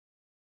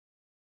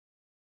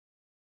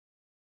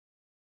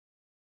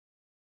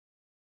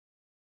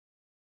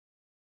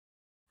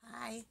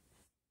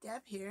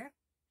Deb here,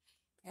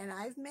 and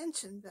I've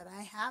mentioned that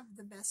I have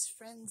the best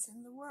friends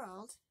in the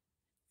world,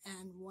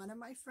 and one of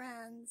my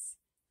friends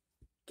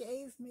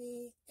gave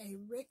me a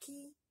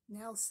Ricky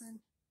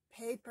Nelson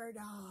paper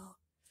doll.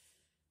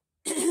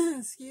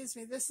 Excuse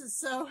me, this is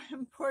so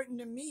important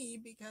to me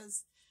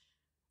because,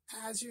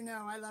 as you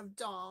know, I love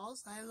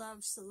dolls, I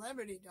love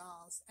celebrity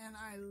dolls, and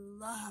I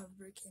love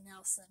Ricky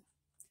Nelson.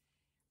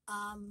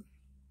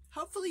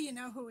 Hopefully you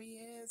know who he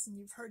is and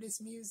you've heard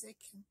his music.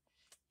 And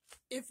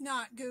if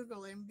not,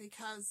 Google him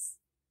because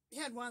he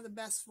had one of the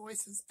best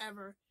voices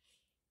ever.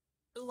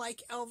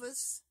 Like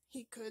Elvis,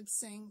 he could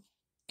sing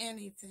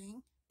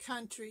anything.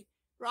 Country,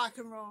 rock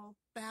and roll,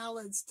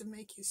 ballads to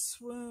make you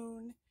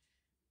swoon.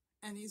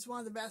 And he's one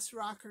of the best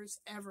rockers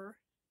ever.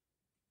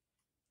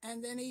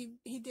 And then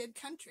he did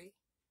country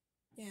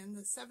in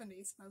the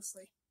 70s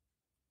mostly.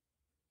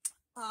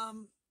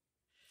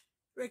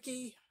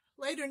 Ricky,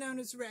 later known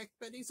as Rick,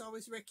 but he's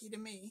always Ricky to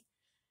me.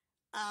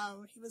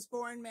 He was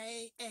born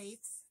May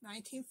 8th,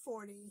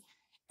 1940,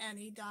 and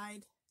he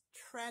died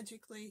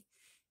tragically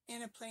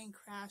in a plane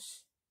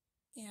crash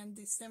in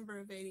December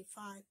of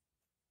 85,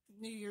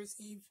 New Year's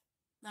Eve,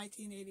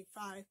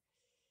 1985.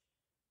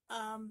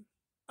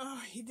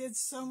 He did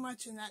so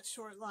much in that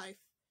short life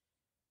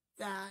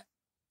that,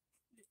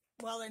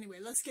 well, anyway,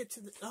 let's get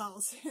to the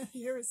dolls.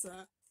 Here's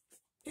a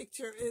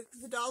picture.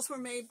 The dolls were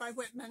made by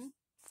Whitman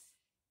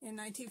in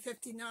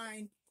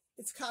 1959.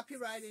 It's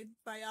copyrighted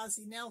by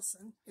Ozzie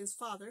Nelson, his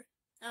father.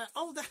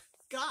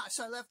 Gosh,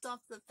 I left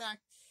off the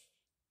fact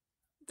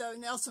the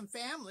Nelson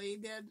family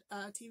did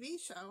a TV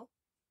show,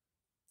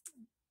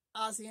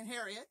 Ozzie and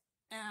Harriet,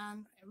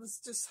 and it was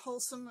just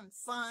wholesome and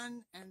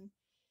fun, and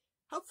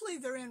hopefully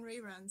they're in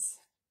reruns,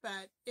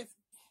 but if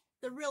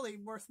they're really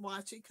worth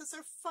watching because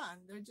they're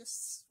fun. They're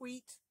just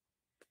sweet,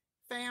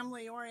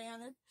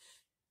 family-oriented.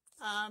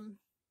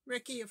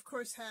 Ricky, of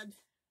course, had,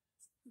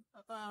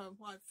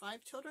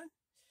 5 children?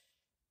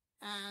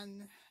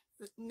 And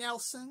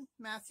Nelson,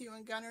 Matthew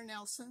and Gunnar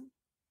Nelson,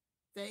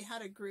 they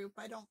had a group.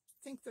 I don't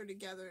think they're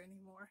together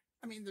anymore.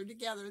 I mean, they're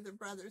together, they're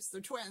brothers,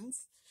 they're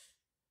twins.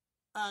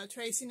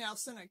 Tracy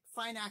Nelson, a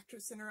fine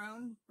actress in her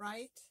own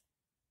right.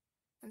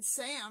 And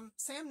Sam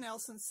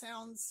Nelson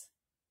sounds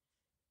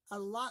a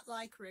lot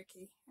like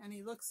Ricky, and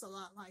he looks a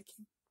lot like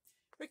him.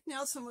 Rick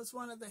Nelson was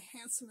one of the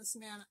handsomest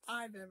men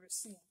I've ever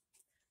seen.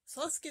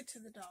 So let's get to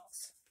the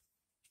dolls.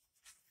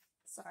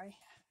 Sorry.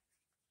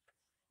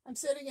 I'm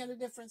sitting at a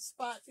different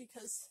spot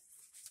because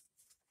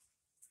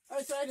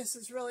arthritis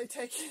is really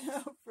taking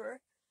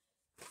over.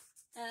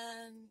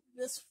 And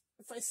this,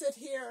 if I sit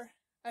here,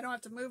 I don't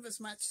have to move as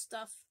much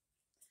stuff.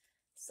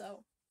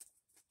 So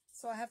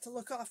I have to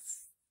look off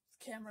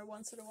camera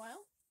once in a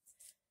while.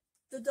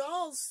 The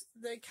dolls,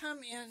 they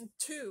come in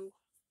two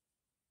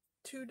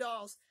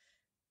dolls.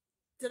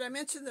 Did I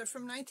mention they're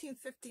from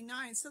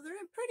 1959? So they're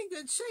in pretty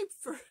good shape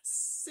for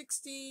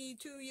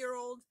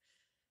 62-year-old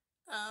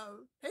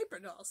paper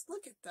dolls.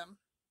 Look at them.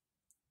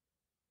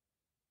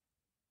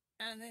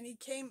 And then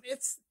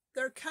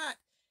they're cut.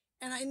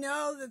 And I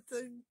know that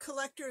the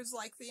collectors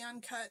like the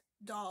uncut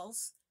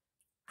dolls.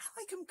 I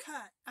like them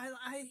cut. I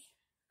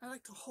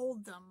like to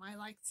hold them. I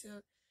like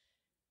to,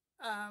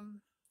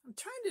 I'm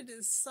trying to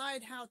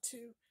decide how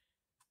to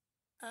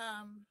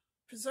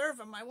preserve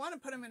them. I want to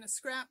put them in a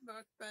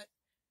scrapbook, but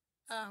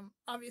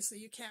obviously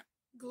you can't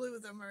glue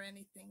them or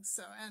anything.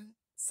 So, and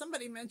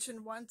somebody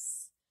mentioned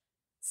once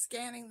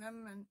scanning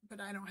them,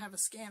 but I don't have a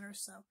scanner.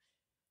 So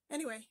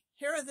anyway,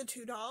 here are the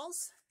 2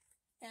 dolls,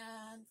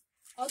 and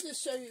I'll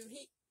just show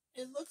you.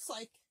 It looks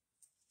like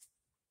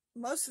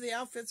most of the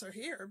outfits are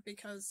here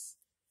because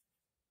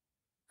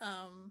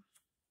I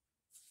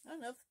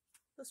don't know,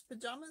 those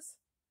pajamas.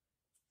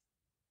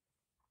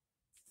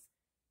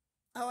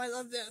 Oh, I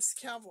love this,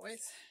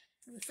 cowboys.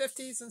 In the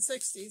 50s and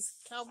 60s,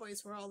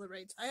 cowboys were all the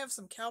rage. I have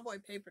some cowboy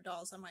paper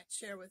dolls I might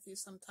share with you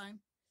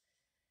sometime.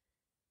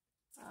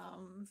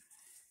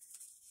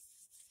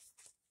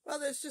 Well,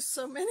 there's just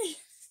so many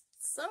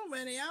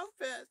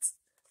outfits.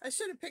 I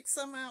should have picked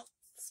some out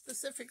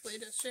specifically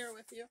to share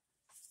with you.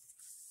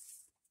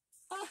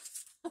 I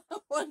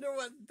wonder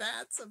what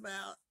that's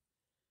about.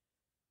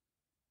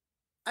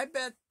 I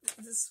bet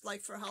this is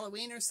like for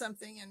Halloween or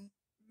something, and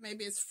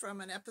maybe it's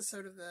from an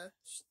episode of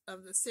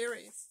the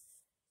series.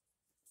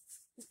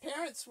 His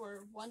parents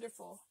were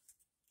wonderful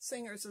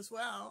singers as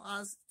well.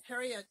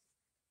 Harriet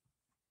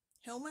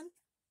Hillman,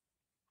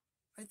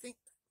 I think,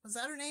 was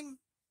that her name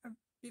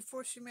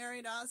before she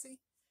married Ozzie?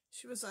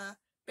 She was a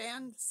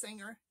band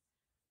singer,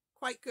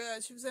 quite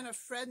good. She was in a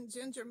Fred and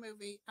Ginger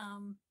movie.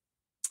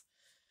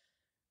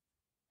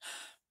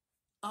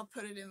 I'll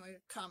put it in the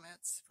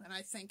comments when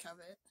I think of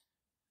it.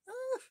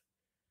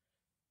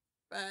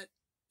 But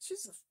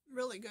she's a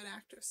really good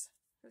actress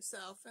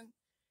herself, and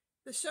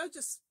the show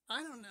just,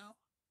 I don't know.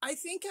 I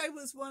think I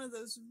was one of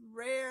those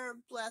rare,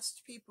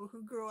 blessed people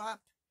who grew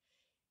up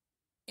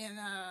in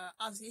a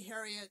Ozzie,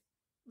 Harriet,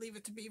 Leave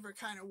It to Beaver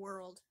kind of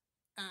world,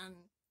 and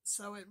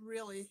so it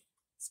really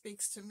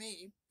speaks to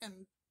me,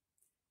 and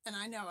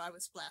I know I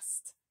was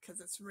blessed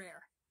because it's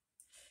rare.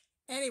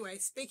 Anyway,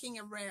 speaking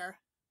of rare,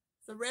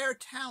 the rare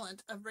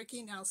talent of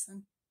Ricky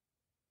Nelson,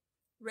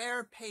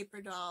 rare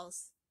paper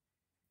dolls,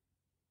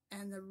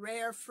 and the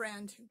rare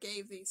friend who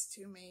gave these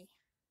to me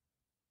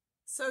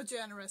so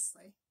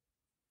generously.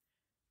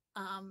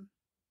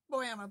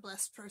 Boy, I'm a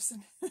blessed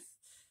person.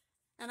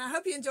 And I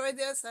hope you enjoyed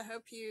this. I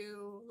hope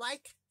you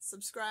like,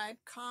 subscribe,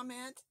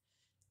 comment,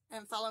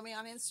 and follow me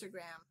on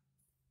Instagram.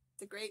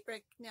 The Great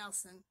Rick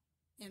Nelson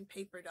in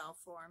paper doll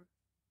form.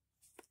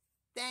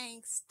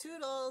 Thanks.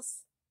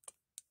 Toodles.